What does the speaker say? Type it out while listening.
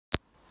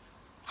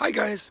Hi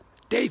guys,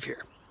 Dave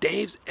here.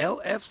 Dave's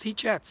LFC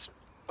Chats.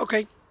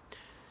 Okay,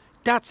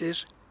 that's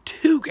it.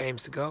 2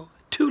 games to go,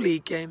 2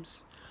 league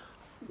games,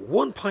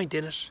 1 point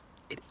in it.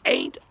 It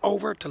ain't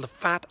over till the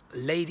fat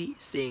lady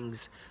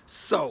sings.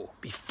 So,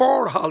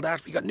 before all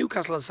that, we got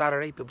Newcastle on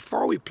Saturday, but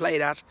before we play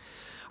that,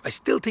 I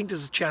still think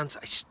there's a chance.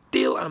 I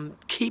still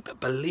keep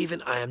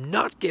believing. I am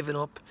not giving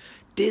up.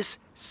 This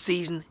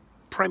season,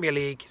 Premier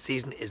League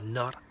season, is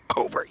not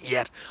over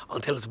yet.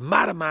 Until it's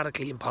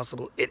mathematically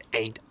impossible, it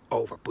ain't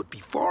over. But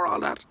before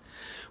all that,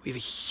 we have a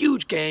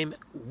huge game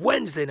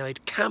Wednesday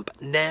night, Camp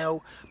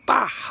Nou,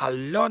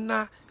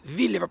 Barcelona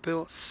v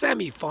Liverpool,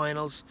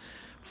 semi-finals.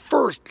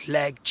 First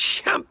leg,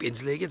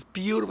 Champions League. It's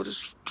beautiful,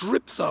 just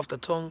drips off the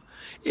tongue.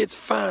 It's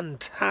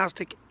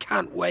fantastic,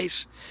 can't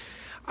wait.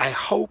 I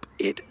hope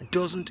it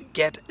doesn't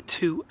get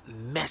too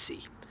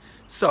messy.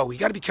 So you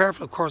got to be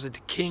careful, of course, of the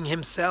king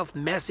himself,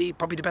 Messi,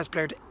 probably the best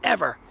player to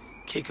ever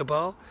kick a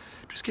ball.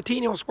 There's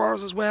Coutinho and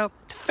Suarez as well.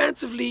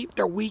 Defensively,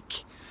 they're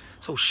weak.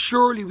 So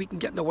surely we can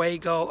get an away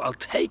goal. I'll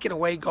take an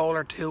away goal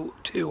or two.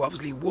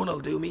 Obviously one will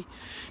do me,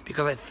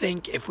 because I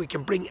think if we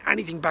can bring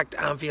anything back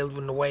to Anfield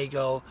with an away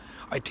goal,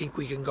 I think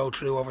we can go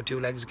through over 2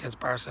 legs against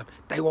Barca.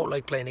 They won't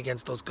like playing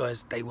against us,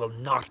 guys. They will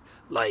not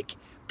like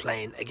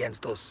playing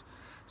against us.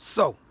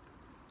 So,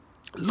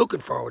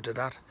 looking forward to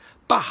that.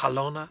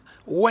 Barcelona,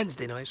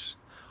 Wednesday night.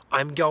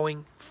 I'm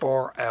going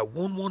for a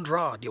 1-1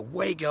 draw. The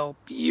away goal,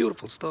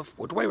 beautiful stuff.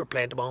 With the way we're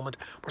playing at the moment,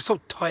 we're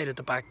so tight at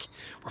the back.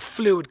 We're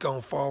fluid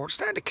going forward.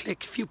 Starting to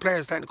click. A few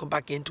players starting to come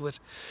back into it.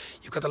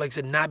 You've got the likes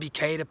of Naby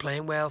Keita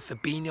playing well.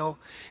 Fabinho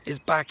is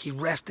back. He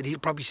rested. He'll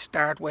probably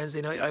start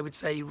Wednesday night, I would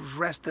say. He was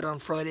rested on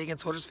Friday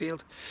against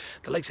Huddersfield.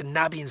 The likes of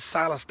Naby and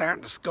Salah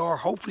starting to score.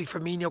 Hopefully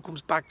Firmino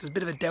comes back. There's a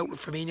bit of a doubt with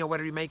Firmino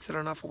whether he makes it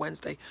or not for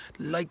Wednesday.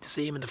 Like to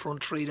see him in the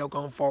front three though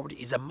going forward.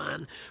 He's a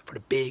man for the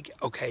big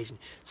occasion.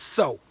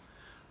 So,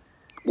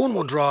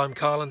 1-1 draw I'm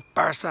calling.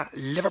 Barca,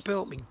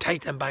 Liverpool. We can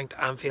take them back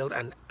to Anfield,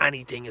 and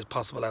anything is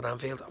possible at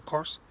Anfield, of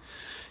course.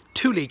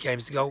 2 league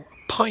games to go.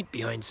 A point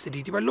behind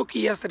City. They were lucky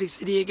yesterday,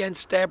 City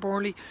against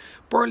Burnley.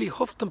 Burnley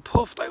huffed and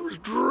puffed. I was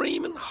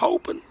dreaming,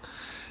 hoping.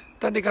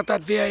 Then they got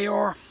that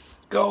VAR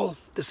goal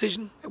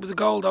decision. It was a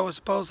goal though, I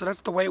suppose. So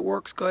that's the way it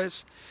works,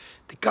 guys.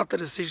 They got the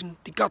decision.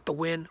 They got the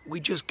win.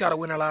 We just got to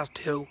win our last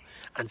 2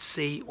 and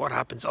see what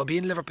happens. I'll be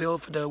in Liverpool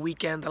for the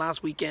weekend, the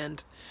last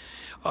weekend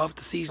of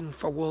the season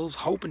for Wolves,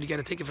 hoping to get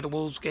a ticket for the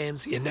Wolves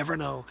games. You never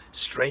know.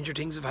 Stranger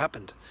things have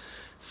happened.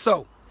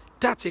 So,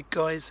 that's it,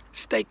 guys.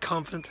 Stay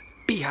confident,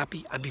 be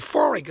happy, and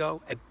before I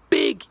go, a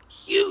big,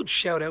 huge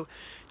shout out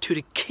to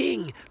the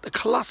king, the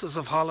Colossus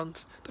of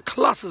Holland, the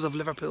Colossus of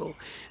Liverpool,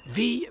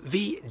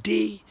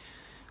 VVD.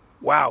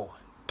 Wow.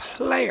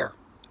 Player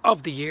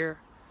of the Year.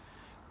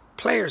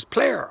 Player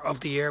of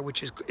the Year,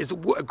 which is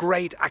a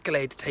great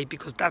accolade to take,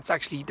 because that's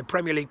actually the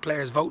Premier League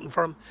players voting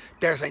for him.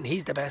 They're saying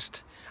he's the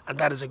best, and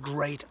that is a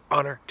great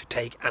honour to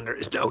take, and there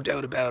is no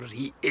doubt about it.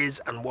 He is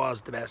and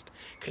was the best.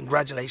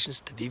 Congratulations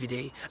to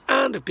VVD,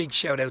 and a big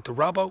shout out to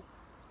Robbo,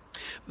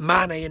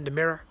 Mane in the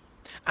mirror,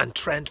 and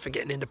Trent for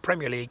getting in the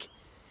Premier League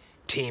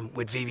team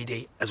with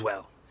VVD as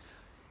well.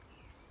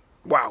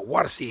 Wow,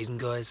 what a season,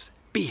 guys.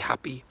 Be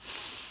happy,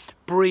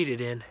 breathe it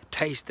in,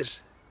 taste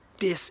it.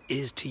 This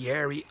is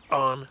Thierry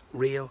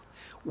unreal.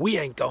 We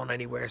ain't going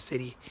anywhere,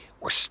 City.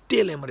 We're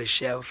still in with a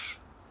shout.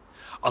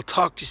 I'll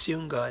talk to you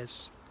soon,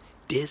 guys.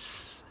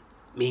 This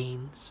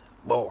means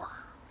more.